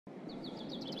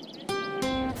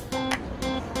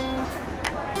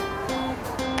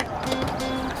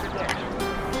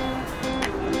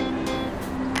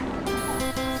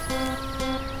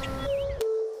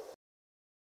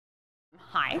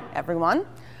everyone.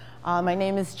 My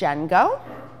name is Jen Go.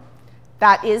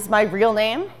 That is my real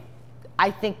name. I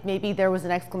think maybe there was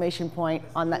an exclamation point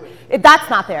on that. That's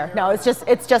not there. No, it's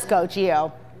just Go,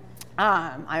 G-O.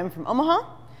 I'm from Omaha. I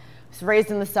was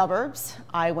raised in the suburbs.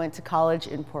 I went to college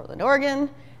in Portland, Oregon,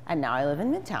 and now I live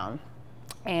in Midtown.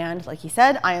 And like he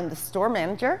said, I am the store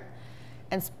manager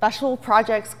and special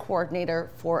projects coordinator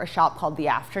for a shop called The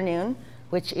Afternoon,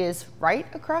 which is right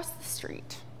across the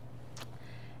street.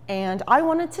 And I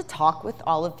wanted to talk with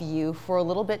all of you for a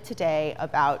little bit today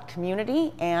about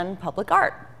community and public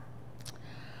art.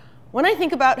 When I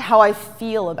think about how I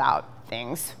feel about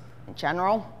things in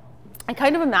general, I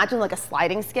kind of imagine like a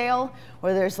sliding scale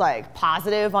where there's like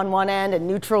positive on one end and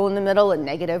neutral in the middle and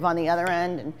negative on the other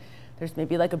end. And there's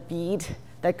maybe like a bead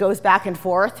that goes back and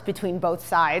forth between both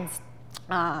sides.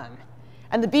 And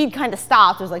the bead kind of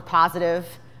stops. There's like positive,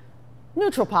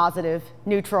 neutral,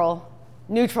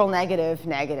 negative,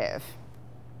 negative.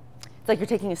 It's like you're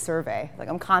taking a survey. Like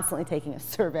I'm constantly taking a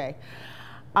survey.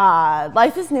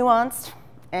 Life is nuanced,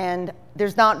 and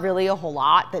there's not really a whole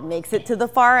lot that makes it to the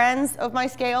far ends of my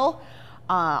scale.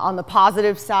 On the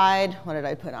positive side, what did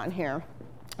I put on here?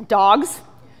 Dogs,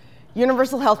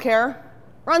 universal healthcare,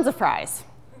 runs of fries.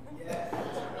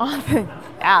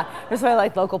 Yeah, that's why I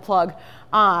like local plug.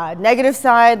 Negative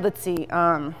side, let's see,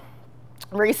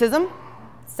 racism,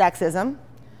 sexism,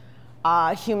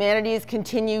 humanity's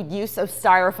continued use of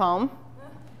styrofoam.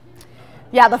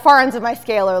 Yeah, the far ends of my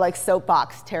scale are like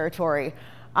soapbox territory.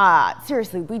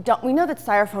 Seriously, we know that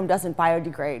styrofoam doesn't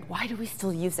biodegrade. Why do we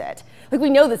still use it? Like, we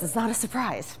know this, it's not a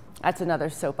surprise. That's another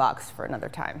soapbox for another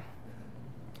time.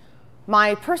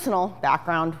 My personal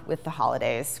background with the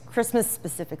holidays, Christmas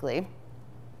specifically,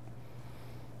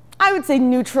 I would say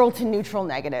neutral to neutral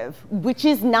negative, which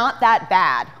is not that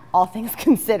bad, all things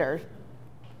considered.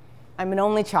 I'm an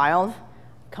only child,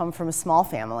 come from a small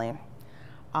family.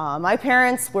 My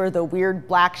parents were the weird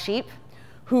black sheep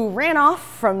who ran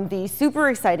off from the super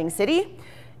exciting city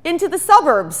into the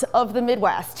suburbs of the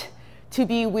Midwest to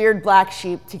be weird black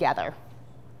sheep together.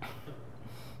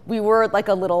 We were like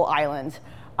a little island,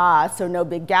 so no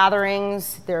big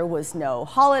gatherings, there was no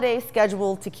holiday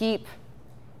schedule to keep.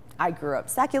 I grew up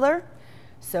secular,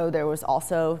 so there was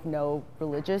also no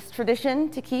religious tradition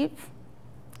to keep.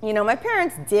 You know, my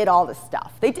parents did all this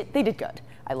stuff. They did good.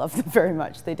 I love them very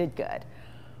much. They did good.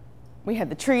 We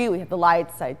had the tree, we had the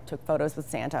lights, I took photos with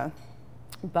Santa.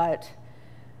 But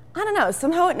I don't know,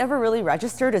 somehow it never really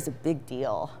registered as a big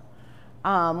deal.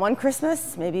 One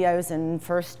Christmas, maybe I was in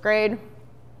first grade,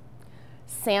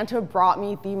 Santa brought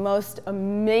me the most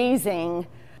amazing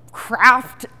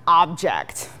craft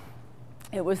object.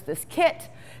 It was this kit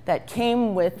that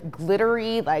came with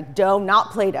glittery, like dough,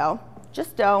 not Play-Doh,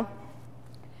 just dough,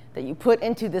 that you put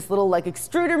into this little like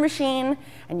extruder machine,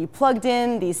 and you plugged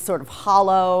in these sort of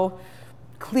hollow,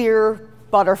 clear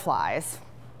butterflies.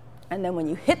 And then when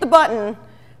you hit the button,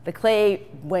 the clay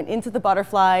went into the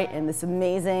butterfly in this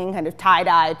amazing kind of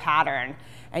tie-dye pattern,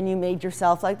 and you made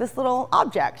yourself like this little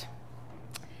object.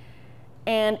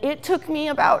 And it took me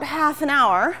about half an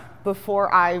hour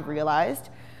before I realized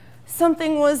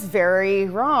something was very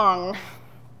wrong.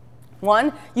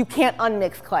 One, you can't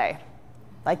unmix clay.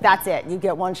 Like, that's it, you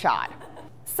get one shot.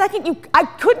 Second, I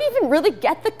couldn't even really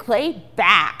get the clay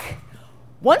back.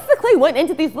 Once the clay went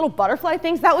into these little butterfly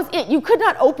things, that was it. You could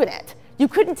not open it. You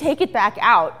couldn't take it back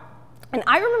out. And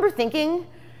I remember thinking,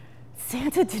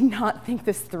 Santa did not think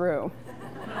this through.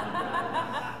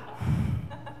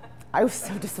 I was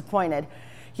so disappointed.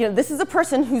 You know, this is a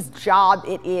person whose job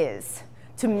it is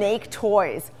to make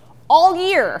toys all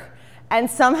year, and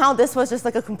somehow this was just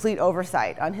like a complete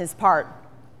oversight on his part.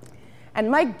 And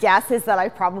my guess is that I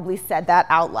probably said that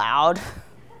out loud.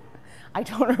 I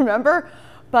don't remember,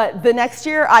 but the next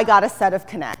year I got a set of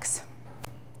Connects,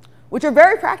 which are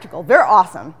very practical. They're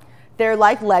awesome. They're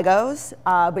like Legos,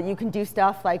 but you can do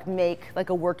stuff like make like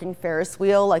a working Ferris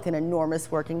wheel, like an enormous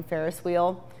working Ferris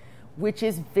wheel, which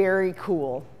is very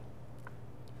cool.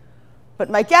 But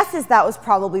my guess is that was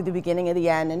probably the beginning of the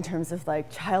end in terms of like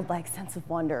childlike sense of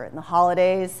wonder in the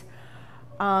holidays.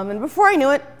 And before I knew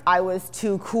it, I was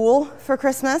too cool for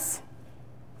Christmas,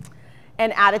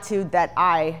 an attitude that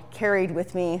I carried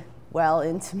with me well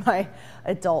into my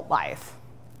adult life.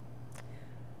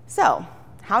 So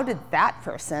how did that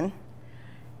person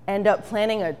end up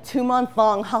planning a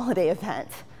 2-month-long holiday event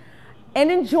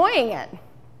and enjoying it?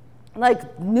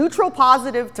 Like neutral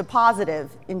positive to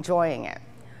positive, enjoying it.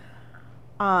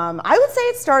 I would say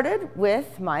it started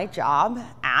with my job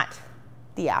at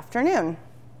The Afternoon.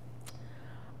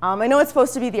 I know it's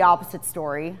supposed to be the opposite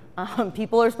story.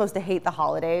 People are supposed to hate the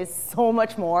holidays so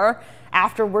much more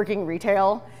after working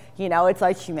retail. It's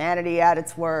like humanity at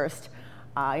its worst.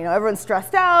 Everyone's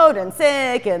stressed out and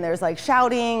sick, and there's like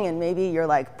shouting, and maybe you're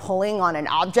like pulling on an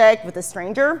object with a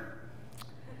stranger.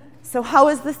 So how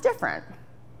is this different?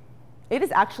 It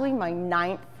is actually my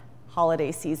 9th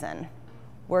holiday season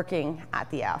working at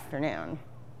the afternoon.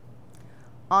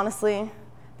 Honestly,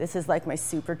 this is like my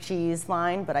super cheese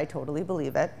line, but I totally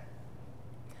believe it.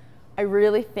 I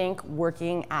really think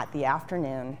working at the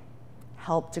afternoon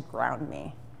helped to ground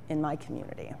me in my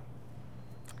community.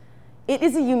 It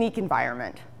is a unique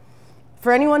environment.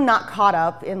 For anyone not caught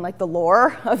up in like the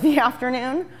lore of the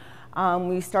afternoon,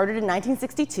 we started in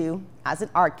 1962 as an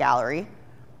art gallery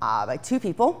by 2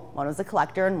 people. One was a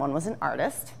collector and one was an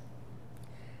artist.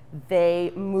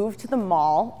 They moved to the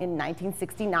mall in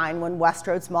 1969 when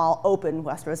Westroads Mall opened.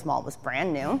 Westroads Mall was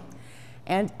brand new.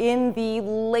 And in the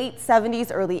late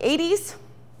 70s, early 80s,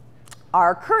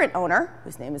 our current owner,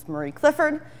 whose name is Marie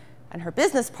Clifford, and her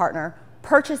business partner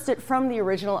purchased it from the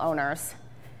original owners.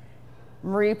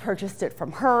 Marie purchased it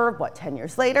from her, 10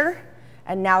 years later,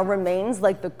 and now remains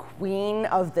like the queen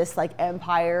of this like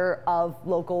empire of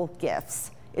local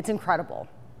gifts. It's incredible.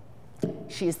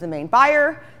 She's the main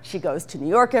buyer. She goes to New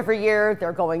York every year.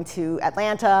 They're going to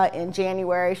Atlanta in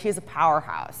January. She's a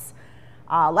powerhouse.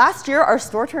 Last year, our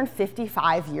store turned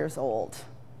 55 years old.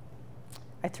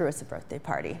 I threw us a birthday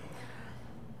party.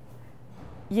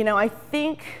 I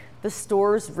think the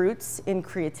store's roots in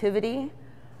creativity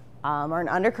are an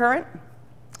undercurrent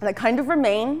that kind of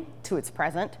remain to its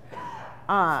present.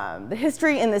 The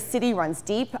history in the city runs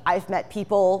deep. I've met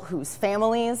people whose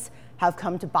families have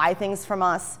come to buy things from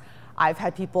us. I've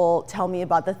had people tell me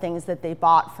about the things that they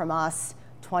bought from us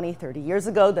 20, 30 years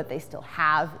ago that they still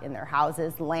have in their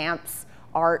houses: lamps,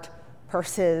 art,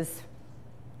 purses.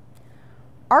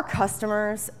 Our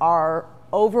customers are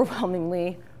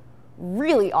overwhelmingly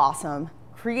really awesome,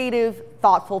 creative,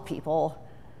 thoughtful people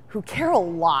who care a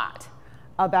lot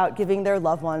about giving their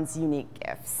loved ones unique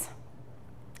gifts.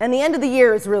 And the end of the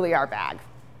year is really our bag.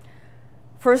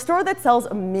 For a store that sells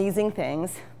amazing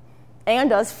things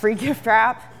and does free gift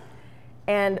wrap,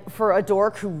 and for a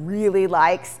dork who really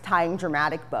likes tying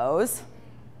dramatic bows,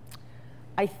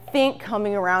 I think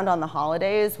coming around on the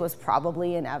holidays was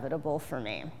probably inevitable for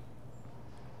me.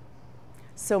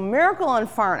 So Miracle on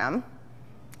Farnham,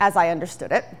 as I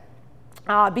understood it,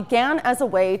 began as a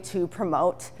way to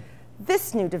promote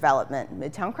this new development,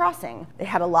 Midtown Crossing. They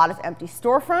had a lot of empty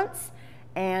storefronts,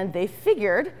 and they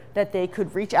figured that they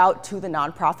could reach out to the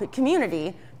nonprofit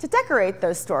community to decorate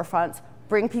those storefronts,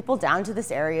 bring people down to this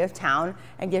area of town,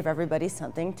 and give everybody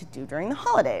something to do during the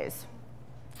holidays.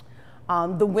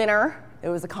 The winner, it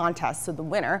was a contest, so the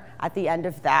winner at the end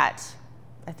of that,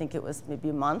 I think it was maybe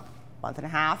a month and a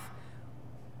half,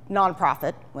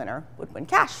 nonprofit winner would win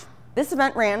cash. This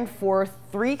event ran for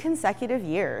 3 consecutive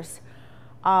years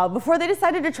before they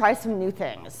decided to try some new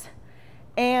things.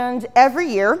 And every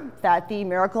year that the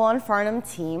Miracle on Farnham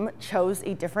team chose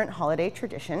a different holiday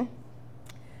tradition,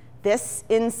 this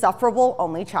insufferable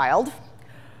only child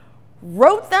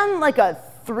wrote them like a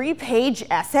 3-page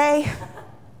essay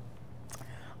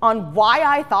on why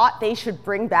I thought they should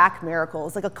bring back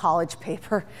miracles, like a college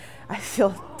paper. I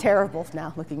feel terrible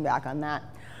now looking back on that.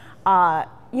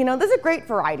 There's a great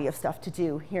variety of stuff to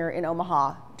do here in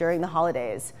Omaha during the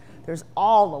holidays. There's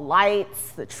all the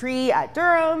lights, the tree at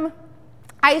Durham,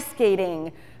 ice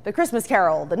skating, the Christmas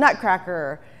Carol, the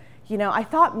Nutcracker. I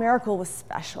thought Miracle was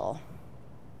special.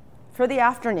 For the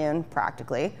afternoon,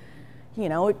 practically,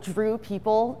 it drew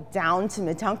people down to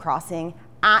Midtown Crossing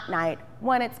at night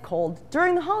when it's cold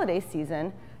during the holiday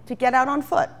season to get out on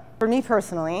foot. For me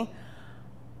personally,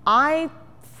 I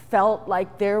felt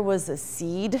like there was a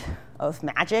seed of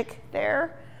magic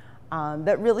there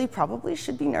that really probably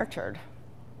should be nurtured.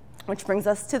 Which brings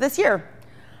us to this year.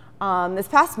 This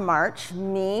past March,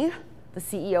 me, the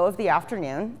CEO of the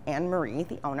afternoon, and Marie,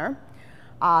 the owner,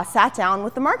 sat down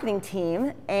with the marketing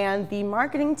team, and the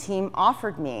marketing team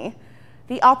offered me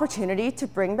the opportunity to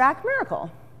bring back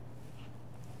Miracle.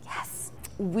 Yes.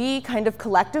 We kind of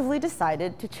collectively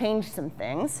decided to change some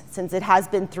things since it has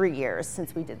been 3 years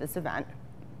since we did this event.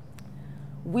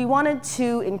 We wanted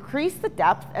to increase the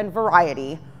depth and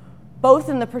variety, both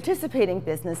in the participating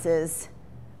businesses,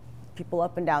 people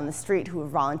up and down the street who are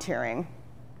volunteering,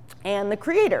 and the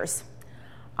creators.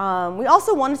 We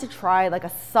also wanted to try like a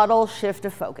subtle shift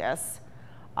of focus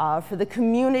for the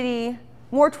community,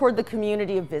 more toward the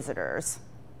community of visitors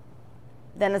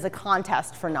than as a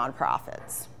contest for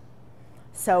nonprofits.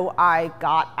 So I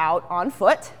got out on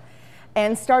foot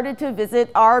and started to visit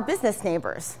our business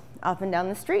neighbors up and down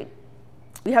the street.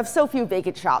 We have so few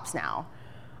vacant shops now,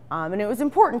 and it was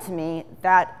important to me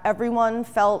that everyone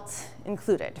felt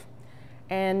included.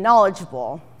 and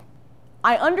knowledgeable.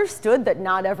 I understood that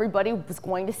not everybody was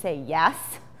going to say yes,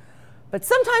 but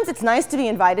sometimes it's nice to be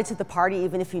invited to the party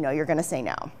even if you know you're going to say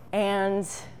no. And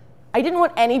I didn't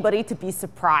want anybody to be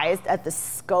surprised at the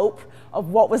scope of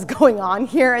what was going on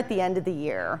here at the end of the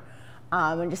year.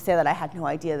 And just say that I had no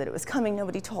idea that it was coming,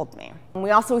 nobody told me. And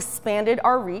we also expanded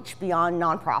our reach beyond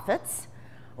nonprofits.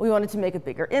 We wanted to make a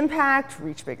bigger impact,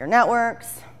 reach bigger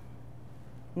networks,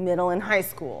 middle and high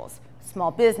schools,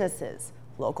 small businesses,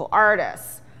 local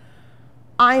artists.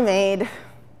 I made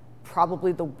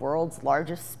probably the world's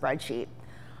largest spreadsheet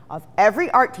of every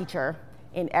art teacher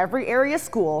in every area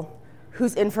school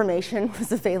whose information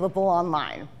was available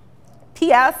online.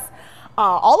 P.S.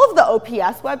 All of the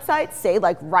OPS websites say,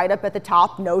 like, right up at the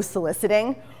top, no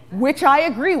soliciting, which I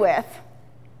agree with.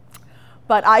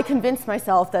 But I convinced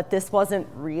myself that this wasn't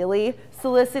really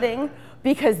soliciting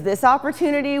because this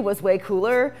opportunity was way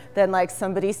cooler than, like,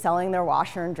 somebody selling their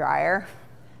washer and dryer.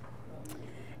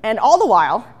 And all the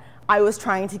while, I was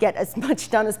trying to get as much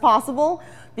done as possible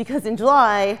because in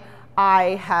July,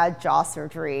 I had jaw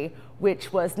surgery,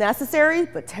 which was necessary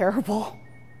but terrible,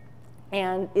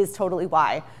 and is totally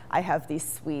why I have these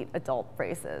sweet adult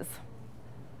braces.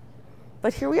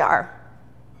 But here we are.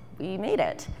 We made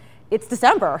it. It's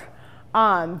December.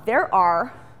 There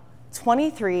are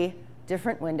 23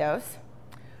 different windows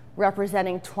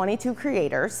representing 22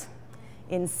 creators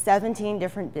in 17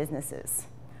 different businesses.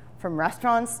 From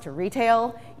restaurants to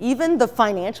retail, even the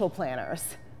financial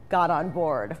planners got on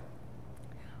board.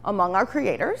 Among our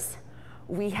creators,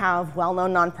 we have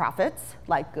well-known nonprofits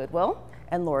like Goodwill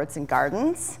and Lords and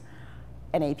Gardens,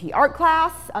 an AP art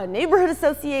class, a neighborhood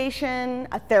association,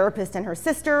 a therapist and her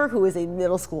sister who is a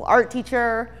middle school art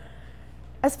teacher.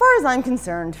 As far as I'm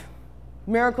concerned,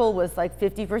 Miracle was like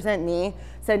 50% me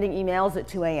sending emails at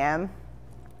 2 a.m.,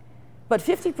 but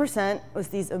 50% was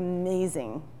these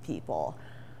amazing people.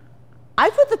 I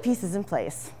put the pieces in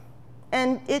place,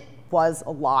 and it was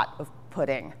a lot of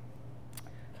pudding.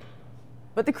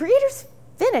 But the creators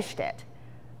finished it.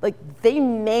 Like, they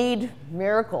made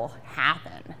Miracle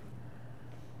happen.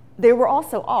 They were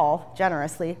also all,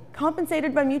 generously,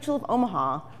 compensated by Mutual of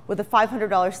Omaha with a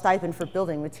 $500 stipend for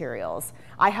building materials.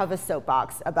 I have a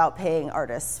soapbox about paying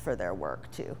artists for their work,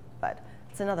 too, but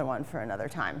it's another one for another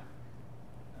time.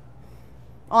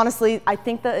 Honestly, I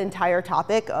think the entire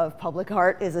topic of public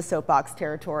art is a soapbox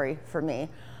territory for me.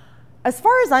 As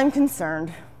far as I'm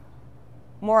concerned,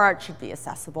 more art should be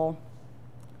accessible.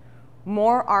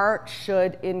 More art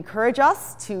should encourage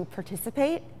us to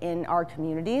participate in our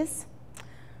communities.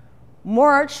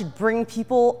 More art should bring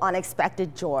people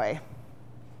unexpected joy.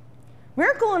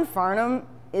 Miracle in Farnham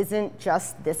isn't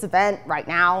just this event right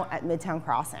now at Midtown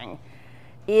Crossing.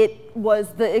 It was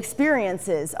the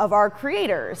experiences of our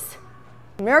creators.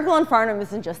 Miracle in Farnham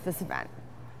isn't just this event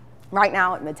right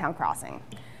now at Midtown Crossing.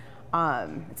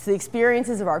 It's the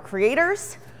experiences of our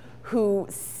creators who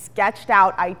sketched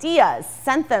out ideas,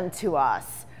 sent them to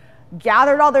us,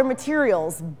 gathered all their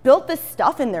materials, built this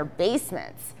stuff in their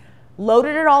basements,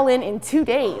 loaded it all in 2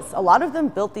 days. A lot of them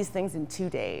built these things in 2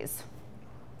 days.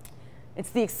 It's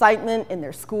the excitement in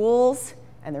their schools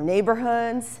and their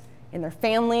neighborhoods, in their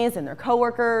families and their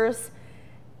coworkers,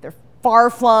 their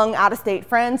far-flung, out-of-state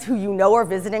friends who you know are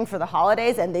visiting for the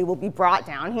holidays, and they will be brought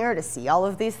down here to see all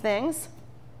of these things.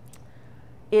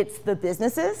 It's the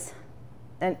businesses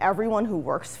and everyone who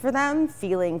works for them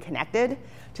feeling connected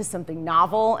to something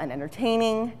novel and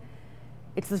entertaining.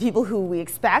 It's the people who we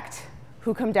expect,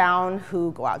 who come down,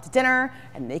 who go out to dinner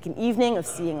and make an evening of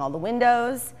seeing all the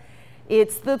windows.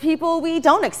 It's the people we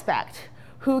don't expect,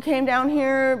 who came down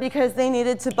here because they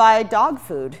needed to buy dog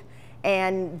food,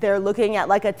 and they're looking at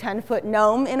like a 10-foot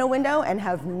gnome in a window and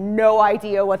have no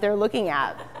idea what they're looking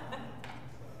at.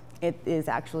 It is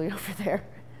actually over there.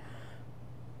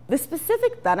 The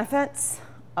specific benefits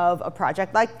of a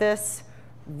project like this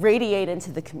radiate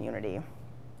into the community.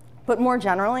 But more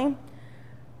generally,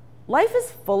 life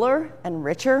is fuller and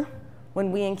richer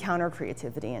when we encounter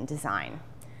creativity and design.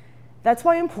 That's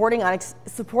why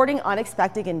supporting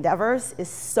unexpected endeavors is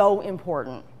so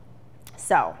important.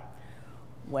 So,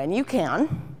 when you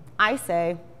can, I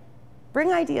say,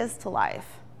 bring ideas to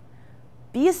life.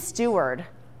 Be a steward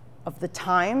of the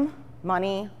time,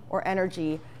 money, or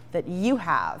energy that you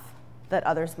have that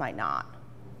others might not.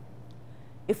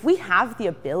 If we have the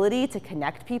ability to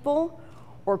connect people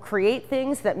or create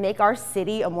things that make our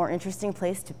city a more interesting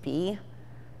place to be,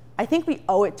 I think we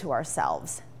owe it to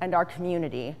ourselves and our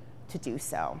community to do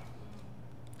so.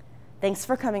 Thanks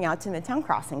for coming out to Midtown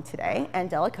Crossing today and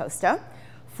Della Costa,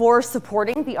 for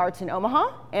supporting the arts in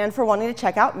Omaha, and for wanting to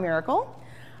check out Miracle.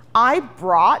 I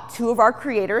brought two of our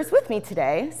creators with me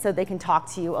today so they can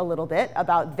talk to you a little bit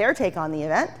about their take on the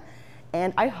event,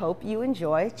 and I hope you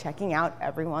enjoy checking out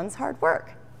everyone's hard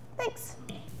work. Thanks.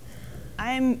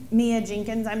 I'm Mia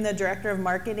Jenkins. I'm the Director of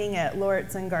Marketing at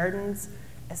Lauritz and Gardens.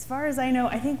 As far as I know,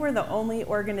 I think we're the only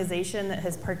organization that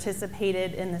has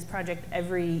participated in this project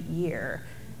every year.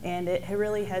 And it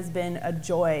really has been a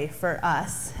joy for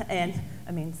us. And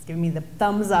I mean, it's giving me the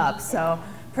thumbs up, so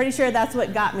pretty sure that's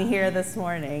what got me here this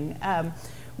morning.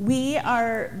 We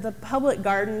are the public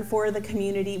garden for the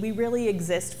community. We really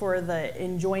exist for the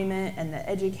enjoyment and the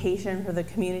education for the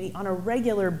community on a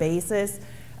regular basis.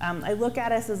 I look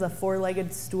at us as a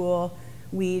four-legged stool.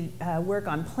 We work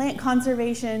on plant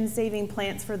conservation, saving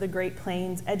plants for the Great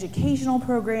Plains, educational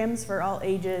programs for all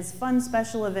ages, fun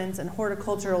special events, and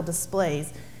horticultural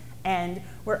displays. And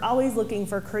we're always looking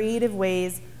for creative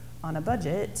ways on a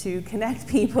budget to connect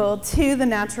people to the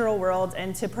natural world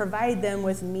and to provide them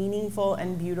with meaningful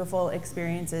and beautiful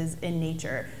experiences in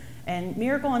nature. And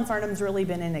Miracle on Farnham's really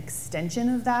been an extension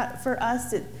of that for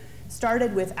us. It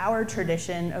started with our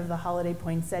tradition of the holiday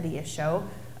poinsettia show.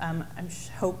 I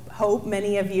hope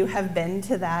many of you have been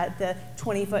to that. The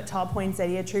 20-foot tall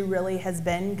poinsettia tree really has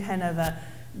been kind of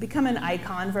become an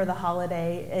icon for the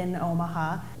holiday in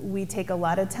Omaha. We take a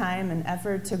lot of time and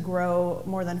effort to grow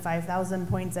more than 5,000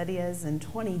 poinsettias in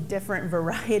 20 different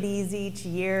varieties each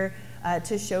year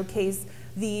to showcase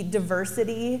the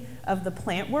diversity of the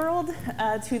plant world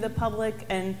to the public.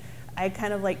 And I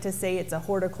kind of like to say it's a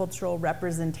horticultural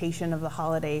representation of the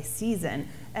holiday season.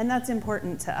 And that's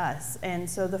important to us. And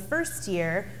so the first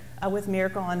year, with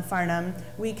Miracle on Farnham,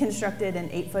 we constructed an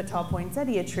 8-foot tall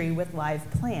poinsettia tree with live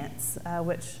plants,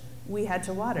 which we had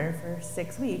to water for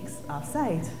 6 weeks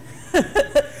off-site.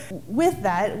 With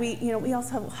that, we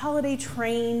also have holiday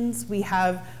trains. We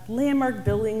have landmark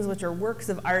buildings, which are works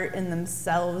of art in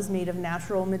themselves, made of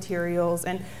natural materials.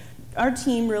 And our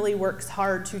team really works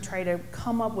hard to try to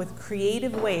come up with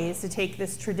creative ways to take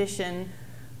this tradition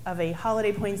of a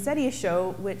holiday poinsettia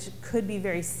show, which could be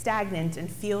very stagnant and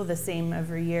feel the same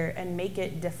every year, and make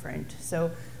it different.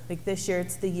 So like this year,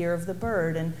 it's the Year of the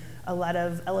Bird, and a lot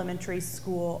of elementary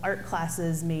school art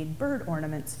classes made bird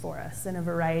ornaments for us in a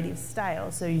variety of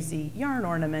styles. So you see yarn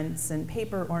ornaments and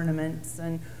paper ornaments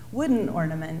and wooden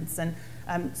ornaments. And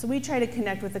so we try to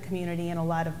connect with the community in a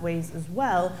lot of ways as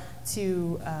well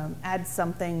to add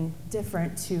something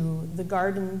different to the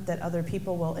garden that other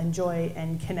people will enjoy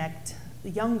and connect the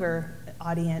younger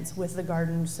audience with the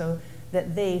garden so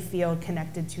that they feel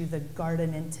connected to the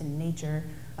garden and to nature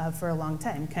for a long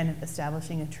time, kind of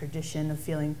establishing a tradition of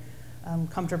feeling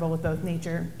comfortable with both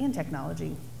nature and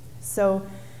technology. So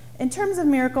in terms of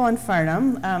Miracle on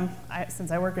Farnham, since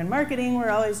I work in marketing,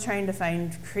 we're always trying to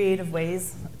find creative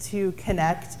ways to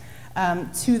connect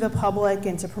to the public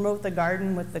and to promote the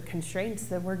garden with the constraints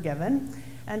that we're given.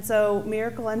 And so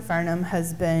Miracle on Farnham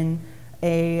has been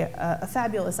a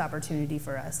fabulous opportunity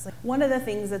for us. One of the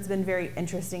things that's been very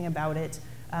interesting about it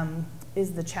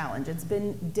is the challenge. It's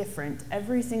been different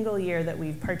every single year that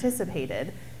we've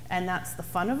participated, and that's the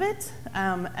fun of it,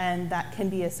 and that can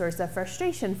be a source of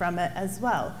frustration from it as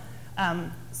well.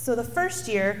 So the first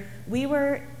year, we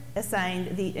were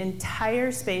assigned the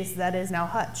entire space that is now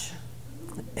Hutch.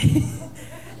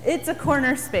 It's a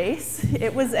corner space.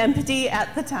 It was empty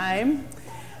at the time,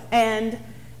 and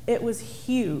it was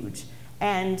huge.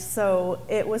 And so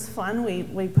it was fun.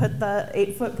 We put the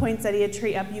 8-foot poinsettia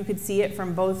tree up. You could see it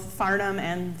from both Farnham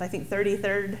and I think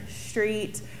 33rd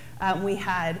Street. We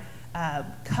had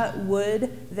cut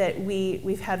wood that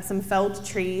we've had some felled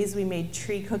trees. We made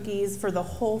tree cookies for the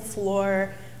whole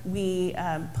floor. We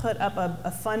put up a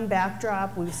fun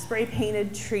backdrop. We spray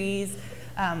painted trees.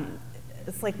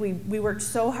 It's like we worked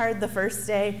so hard the first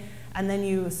day, and then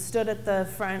you stood at the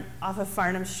front off of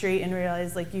Farnham Street and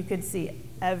realized like you could see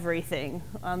everything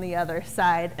on the other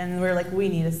side, and we're like, we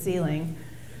need a ceiling,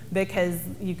 because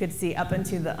you could see up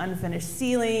into the unfinished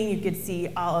ceiling, you could see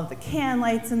all of the can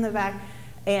lights in the back,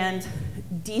 and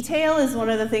detail is one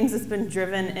of the things that's been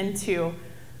driven into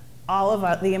all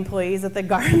of the employees at the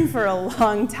garden for a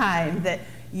long time, that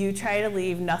you try to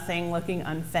leave nothing looking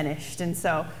unfinished. And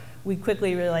so we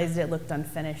quickly realized it looked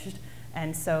unfinished,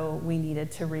 and so we needed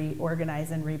to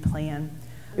reorganize and replan.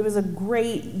 It was a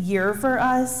great year for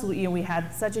us. We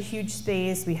had such a huge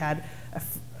space. We had a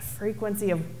frequency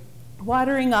of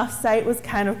watering off-site was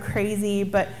kind of crazy,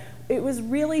 but it was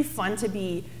really fun to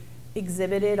be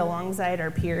exhibited alongside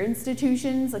our peer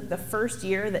institutions. Like the first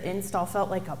year, the install felt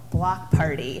like a block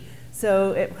party.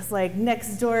 So it was like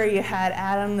next door you had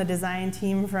Adam, the design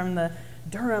team from the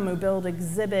Durham, who build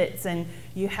exhibits, and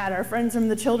you had our friends from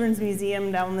the Children's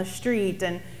Museum down the street.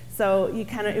 And so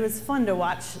it was fun to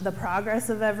watch the progress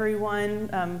of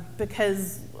everyone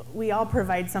because we all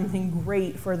provide something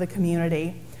great for the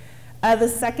community. The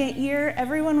second year,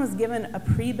 everyone was given a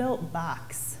pre-built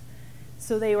box.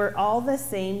 So they were all the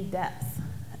same depth.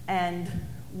 And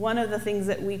one of the things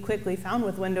that we quickly found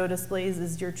with window displays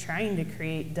is you're trying to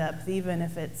create depth, even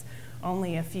if it's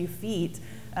only a few feet.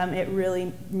 It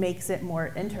really makes it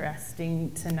more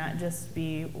interesting to not just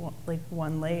be like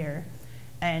one layer.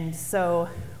 And so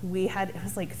it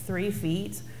was like 3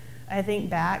 feet, I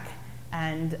think, back.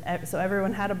 And so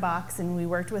everyone had a box and we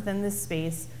worked within this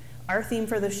space. Our theme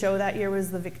for the show that year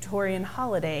was the Victorian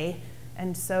holiday.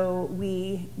 And so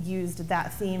we used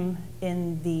that theme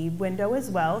in the window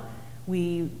as well.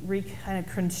 We kind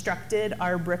of constructed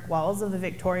our brick walls of the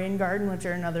Victorian garden, which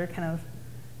are another kind of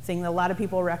thing that a lot of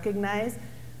people recognize.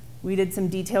 We did some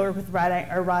detail work with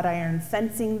wrought iron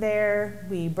fencing there.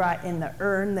 We brought in the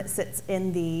urn that sits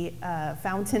in the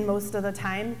fountain most of the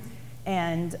time.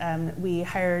 And we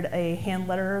hired a hand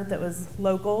letterer that was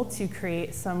local to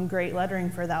create some great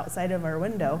lettering for the outside of our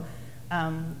window.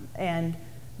 And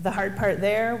the hard part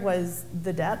there was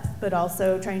the depth, but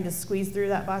also trying to squeeze through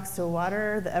that box to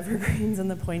water the evergreens and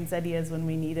the poinsettias when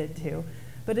we needed to.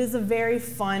 But it's a very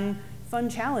fun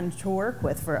challenge to work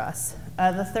with for us.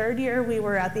 The third year we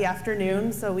were at the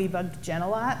afternoon, so we bugged Jen a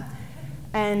lot.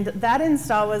 And that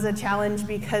install was a challenge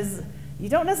because you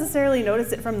don't necessarily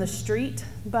notice it from the street,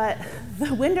 but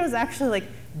the window's actually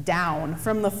like down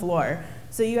from the floor.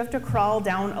 So you have to crawl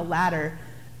down a ladder.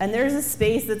 And there's a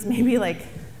space that's maybe like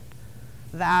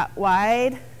that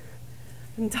wide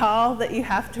and tall that you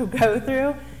have to go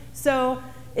through. So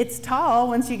it's tall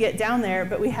once you get down there,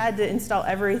 but we had to install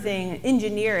everything,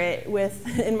 engineer it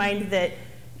with in mind that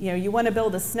you want to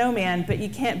build a snowman, but you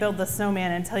can't build the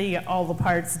snowman until you get all the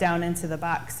parts down into the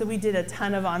box. So we did a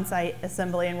ton of on-site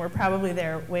assembly, and we're probably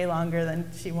there way longer than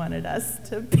she wanted us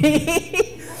to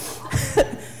be.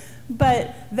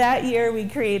 But that year we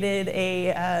created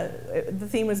the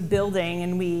theme was building,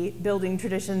 and building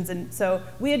traditions, and so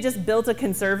we had just built a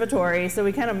conservatory, so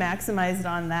we kind of maximized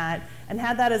on that and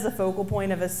had that as a focal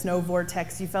point of a snow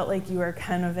vortex. You felt like you were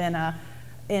kind of in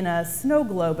a snow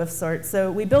globe of sorts. So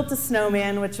we built a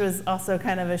snowman, which was also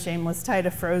kind of a shameless tie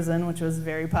to Frozen, which was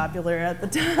very popular at the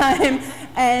time,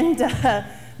 and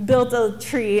built a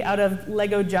tree out of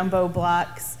Lego jumbo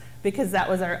blocks because that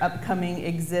was our upcoming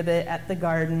exhibit at the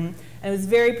garden. And it was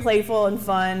very playful and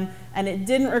fun, and it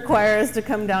didn't require us to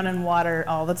come down and water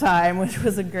all the time, which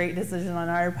was a great decision on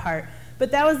our part. But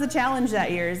that was the challenge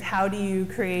that year, is how do you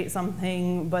create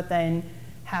something but then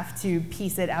have to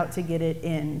piece it out to get it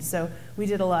in. So we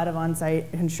did a lot of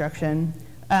on-site construction.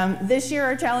 This year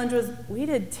our challenge was we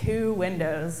did 2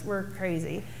 windows. We're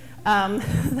crazy.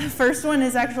 The first one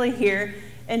is actually here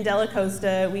in Della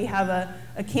Costa. We have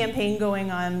a campaign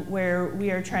going on where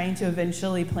we are trying to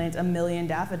eventually plant 1 million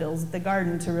daffodils at the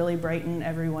garden to really brighten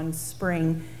everyone's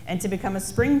spring and to become a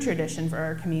spring tradition for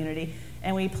our community.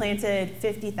 And we planted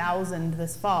 50,000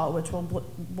 this fall, which will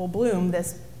bloom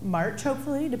this March,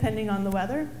 hopefully, depending on the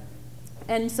weather.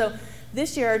 And so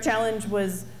this year our challenge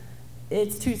was,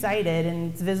 it's 2-sided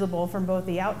and it's visible from both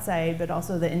the outside but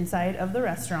also the inside of the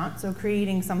restaurant. So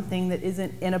creating something that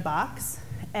isn't in a box,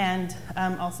 and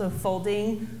also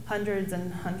folding hundreds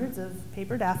and hundreds of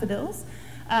paper daffodils.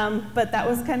 But that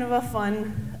was kind of a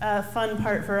fun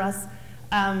part for us.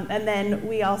 And then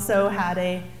we also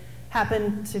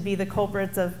happened to be the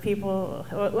culprits of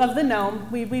the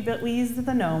gnome. We used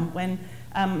the gnome when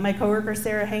my coworker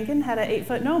Sarah Hankin had an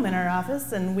 8-foot gnome in our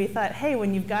office, and we thought, hey,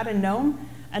 when you've got a gnome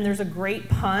and there's a great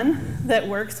pun that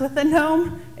works with the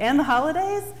gnome and the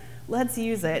holidays, let's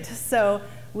use it. So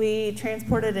we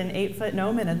transported an 8-foot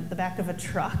gnome in the back of a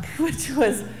truck, which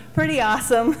was pretty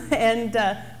awesome, and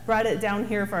brought it down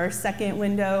here for our second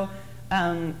window.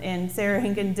 And Sarah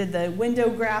Hinken did the window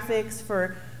graphics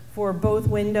for both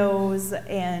windows,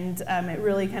 and it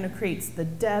really kind of creates the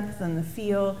depth and the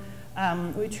feel.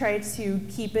 We tried to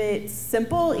keep it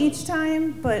simple each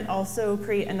time, but also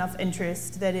create enough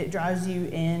interest that it draws you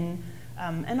in,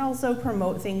 and also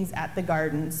promote things at the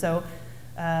garden. So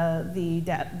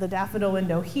the daffodil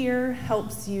window here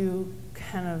helps you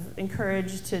kind of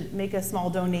encourage to make a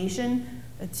small donation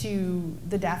to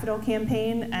the daffodil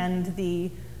campaign, and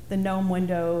the gnome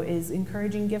window is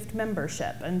encouraging gift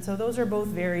membership. And so those are both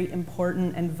very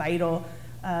important and vital,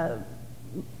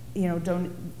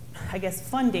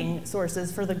 funding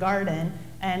sources for the garden,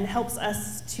 and helps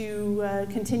us to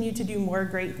continue to do more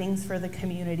great things for the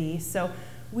community. So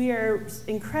we are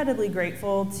incredibly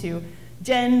grateful to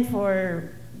Jen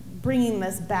for bringing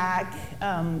this back.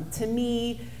 To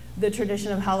me, the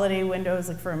tradition of holiday windows,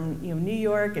 like from New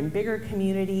York and bigger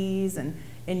communities, and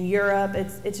in Europe.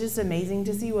 It's just amazing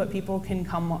to see what people can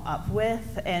come up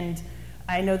with, and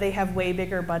I know they have way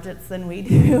bigger budgets than we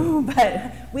do,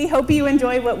 but we hope you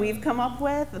enjoy what we've come up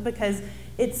with, because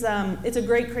it's a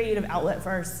great creative outlet for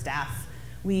our staff.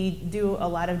 We do a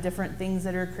lot of different things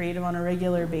that are creative on a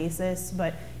regular basis,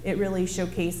 but it really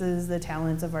showcases the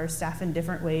talents of our staff in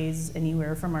different ways,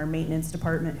 anywhere from our maintenance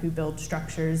department who builds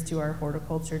structures to our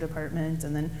horticulture department,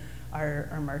 and then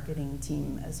our marketing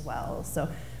team as well. So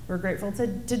we're grateful to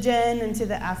Jen and to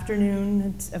the afternoon,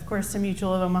 and of course to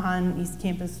Mutual of Omaha and East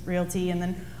Campus Realty, and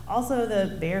then also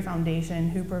the Bayer Foundation,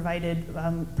 who provided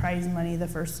prize money the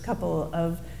first couple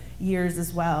of years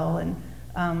as well. And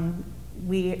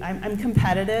I'm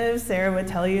competitive, Sarah would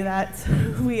tell you that.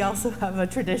 We also have a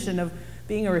tradition of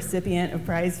being a recipient of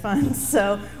prize funds.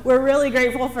 So we're really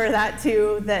grateful for that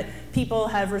too, that people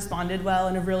have responded well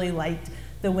and have really liked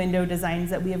the window designs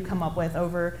that we have come up with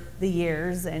over the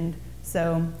years. And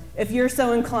so if you're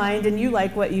so inclined and you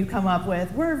like what you come up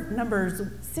with, we're numbers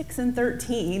 6 and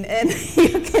 13, and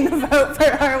you can vote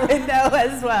for our window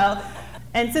as well.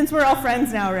 And since we're all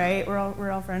friends now, right?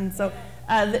 We're all friends. So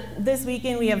this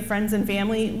weekend we have Friends and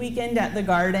Family Weekend at the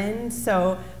Garden.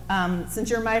 So since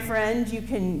you're my friend, you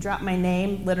can drop my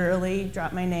name, literally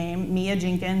drop my name, Mia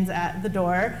Jenkins, at the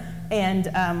door.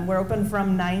 And we're open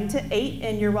from 9 to 8,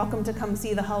 and you're welcome to come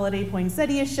see the Holiday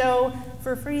Poinsettia Show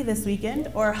for free this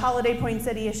weekend, or Holiday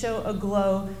Poinsettia Show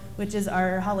Aglow, which is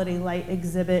our holiday light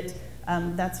exhibit.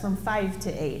 That's from 5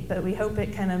 to 8, but we hope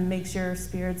it kind of makes your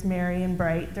spirits merry and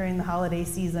bright during the holiday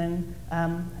season,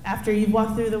 after you've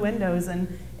walked through the windows and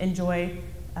enjoy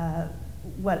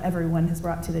what everyone has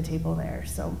brought to the table there.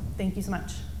 So thank you so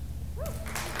much.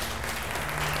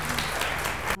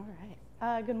 All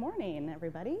right. Good morning,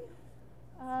 everybody.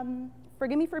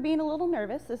 Forgive me for being a little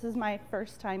nervous. This is my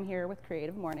first time here with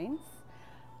Creative Mornings.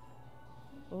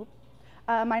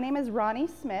 My name is Ronnie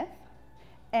Smith,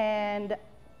 and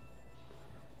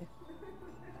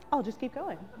I'll just keep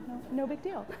going. No big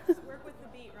deal. Just work with the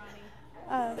beat,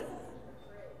 Ronnie.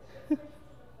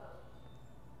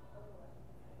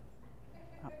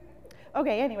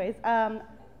 Okay, anyways, I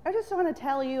just want to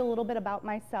tell you a little bit about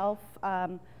myself,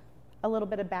 a little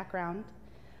bit of background.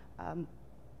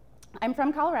 I'm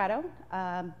from Colorado,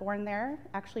 born there,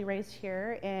 actually raised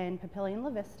here in Papillion La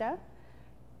Vista.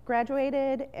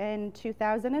 Graduated in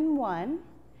 2001,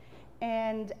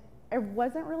 and I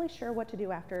wasn't really sure what to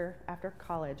do after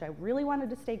college. I really wanted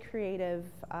to stay creative.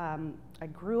 I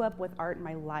grew up with art in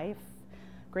my life.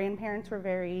 Grandparents were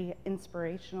very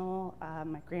inspirational.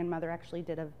 My grandmother actually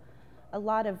did a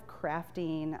lot of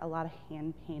crafting, a lot of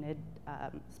hand-painted,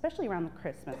 especially around the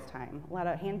Christmas time, a lot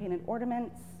of hand-painted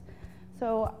ornaments.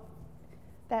 So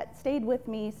that stayed with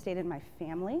me, stayed in my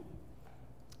family.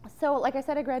 So like I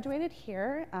said, I graduated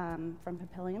here from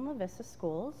Papillion La Vista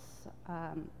schools.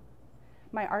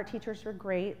 My art teachers were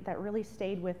great. That really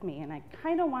stayed with me, and I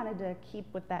kind of wanted to keep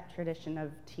with that tradition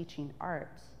of teaching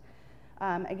art.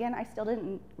 Again, I still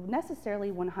didn't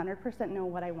necessarily 100% know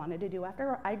what I wanted to do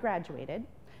after I graduated.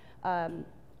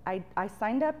 I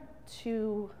signed up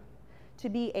to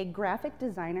be a graphic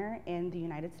designer in the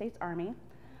United States Army,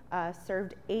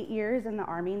 served 8 years in the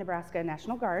Army Nebraska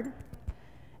National Guard,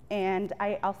 and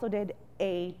I also did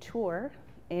a tour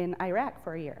in Iraq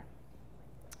for a year.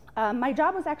 My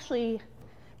job was actually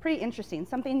pretty interesting,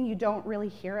 something you don't really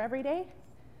hear every day.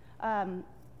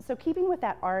 So keeping with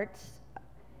that art,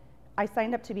 I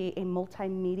signed up to be a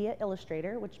multimedia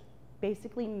illustrator, which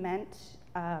basically meant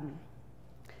I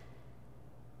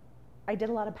did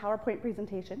a lot of PowerPoint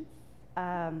presentations,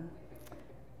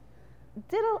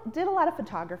 did a lot of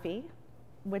photography,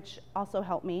 which also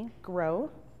helped me grow.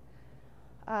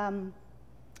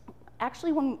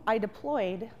 Actually, when I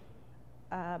deployed,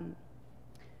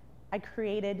 I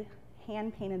created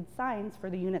hand-painted signs for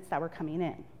the units that were coming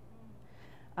in.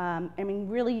 I mean,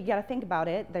 really, you gotta think about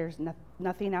it. There's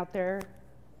nothing out there,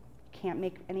 can't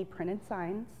make any printed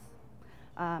signs.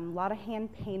 A lot of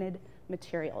hand-painted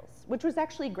materials, which was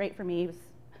actually great for me. It was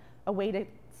a way to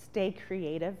stay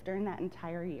creative during that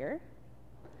entire year.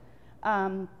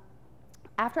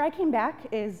 After I came back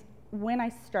is when I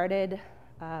started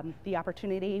the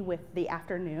opportunity with the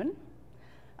afternoon.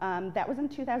 That was in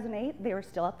 2008. They were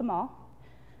still at the mall.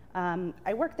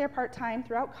 I worked there part-time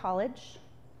throughout college.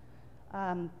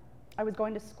 I was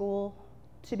going to school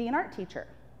to be an art teacher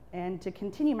and to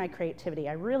continue my creativity.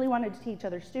 I really wanted to teach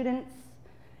other students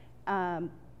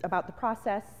about the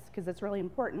process, because it's really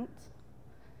important.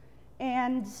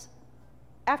 And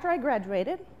after I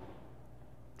graduated,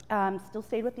 still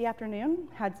stayed with the afternoon,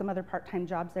 had some other part-time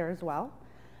jobs there as well.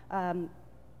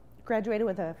 Graduated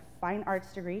with a fine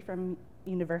arts degree from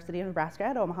University of Nebraska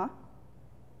at Omaha.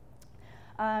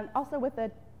 Also with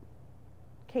a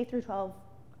K through 12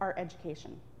 art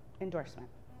education endorsement.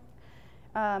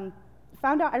 Found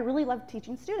out I really loved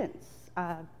teaching students.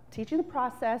 Teaching the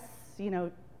process, you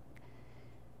know,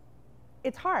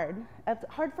 it's hard. It's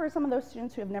hard for some of those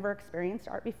students who have never experienced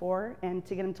art before and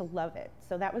to get them to love it.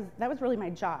 So that was really my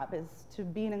job, is to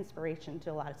be an inspiration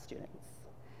to a lot of students.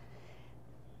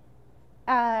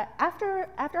 After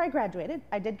I graduated,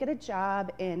 I did get a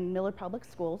job in Millard Public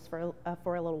Schools for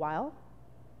a little while,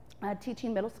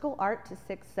 teaching middle school art to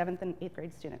 6th, 7th, and 8th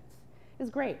grade students. It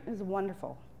was great. It was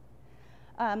wonderful.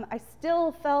 I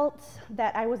still felt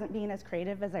that I wasn't being as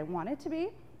creative as I wanted to be.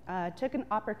 Took an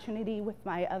opportunity with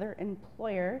my other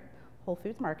employer, Whole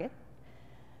Foods Market,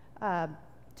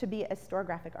 to be a store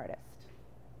graphic artist.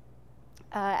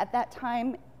 At that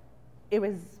time, it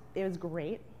was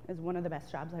great. It was one of the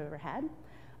best jobs I've ever had.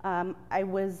 I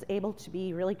was able to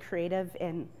be really creative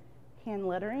in hand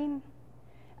lettering,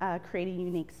 creating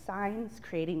unique signs,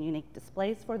 creating unique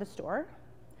displays for the store.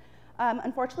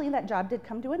 Unfortunately, that job did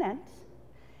come to an end.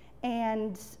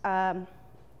 And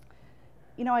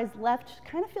you know, I was left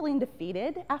kind of feeling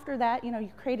defeated after that. You know,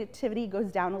 your creativity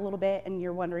goes down a little bit and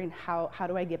you're wondering how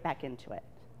do I get back into it?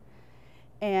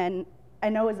 And I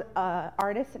know as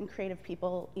artists and creative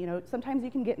people, you know, sometimes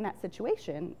you can get in that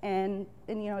situation and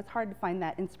you know, it's hard to find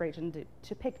that inspiration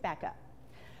to pick back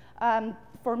up.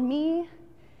 For me,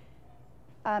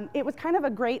 it was kind of a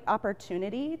great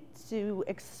opportunity to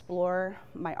explore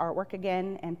my artwork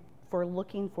again and for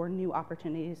looking for new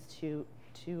opportunities to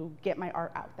get my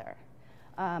art out there.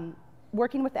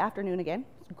 Working with the afternoon again,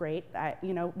 it's great.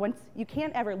 You know, you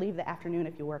can't ever leave the afternoon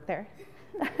if you work there.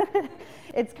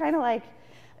 It's kind of like,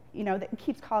 you know, that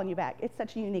keeps calling you back. It's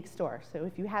such a unique store, so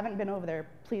if you haven't been over there,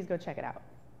 please go check it out.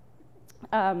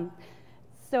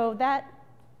 So that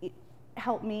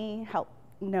helped me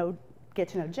get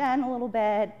to know Jen a little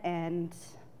bit, and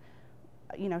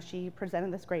you know, she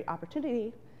presented this great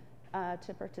opportunity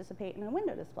to participate in a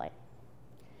window display.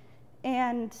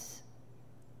 And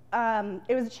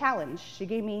it was a challenge. She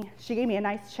gave me a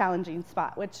nice challenging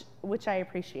spot, which I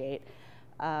appreciate.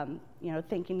 You know,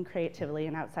 thinking creatively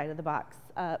and outside of the box.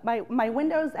 My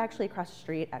window's actually across the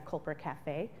street at Culper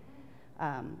Cafe.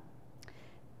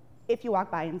 If you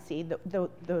walk by and see,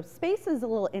 the space is a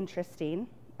little interesting.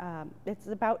 It's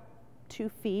about 2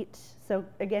 feet. So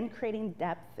again, creating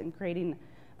depth and creating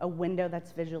a window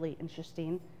that's visually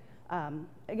interesting,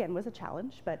 again, was a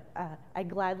challenge, but I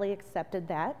gladly accepted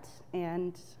that.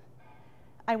 And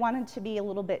I wanted to be a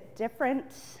little bit different,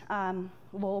 a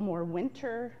little more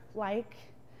winter-like.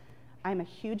 I'm a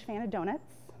huge fan of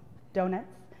donuts,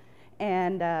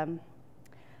 and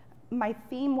my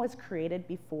theme was created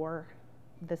before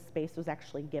the space was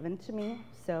actually given to me.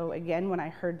 So again, when I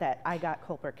heard that I got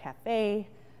Culper Cafe,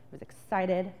 I was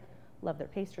excited, love their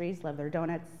pastries, love their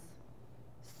donuts.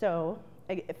 So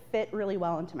it fit really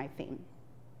well into my theme.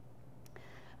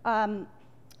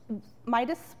 My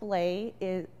display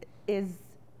is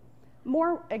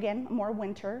more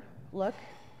winter look.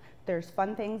 There's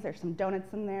fun things, there's some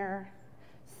donuts in there.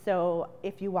 So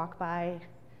if you walk by,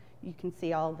 you can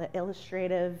see all the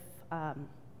illustrative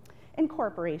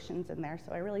incorporations in there.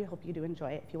 So I really hope you do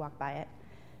enjoy it if you walk by it.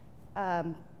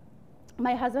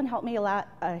 My husband helped me a lot.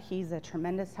 He's a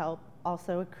tremendous help,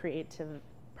 also a creative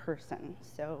person.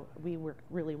 So we work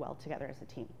really well together as a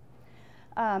team.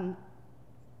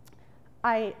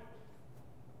 I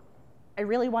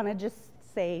really want to just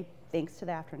say thanks to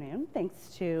the afternoon,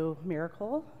 thanks to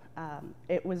Miracle.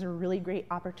 It was a really great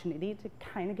opportunity to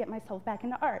kind of get myself back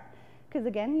into art. Because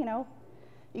again, you know,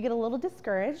 you get a little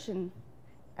discouraged, and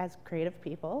as creative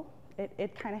people,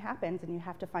 it kind of happens, and you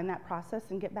have to find that process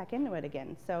and get back into it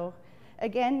again. So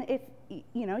again, if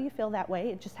you know, you feel that way,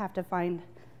 you just have to find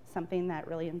something that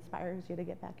really inspires you to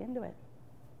get back into it.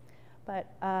 But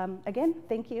again,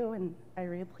 thank you, and I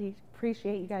really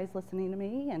appreciate you guys listening to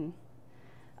me. And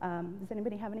does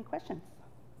anybody have any questions?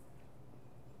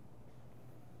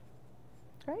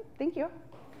 All right, thank you.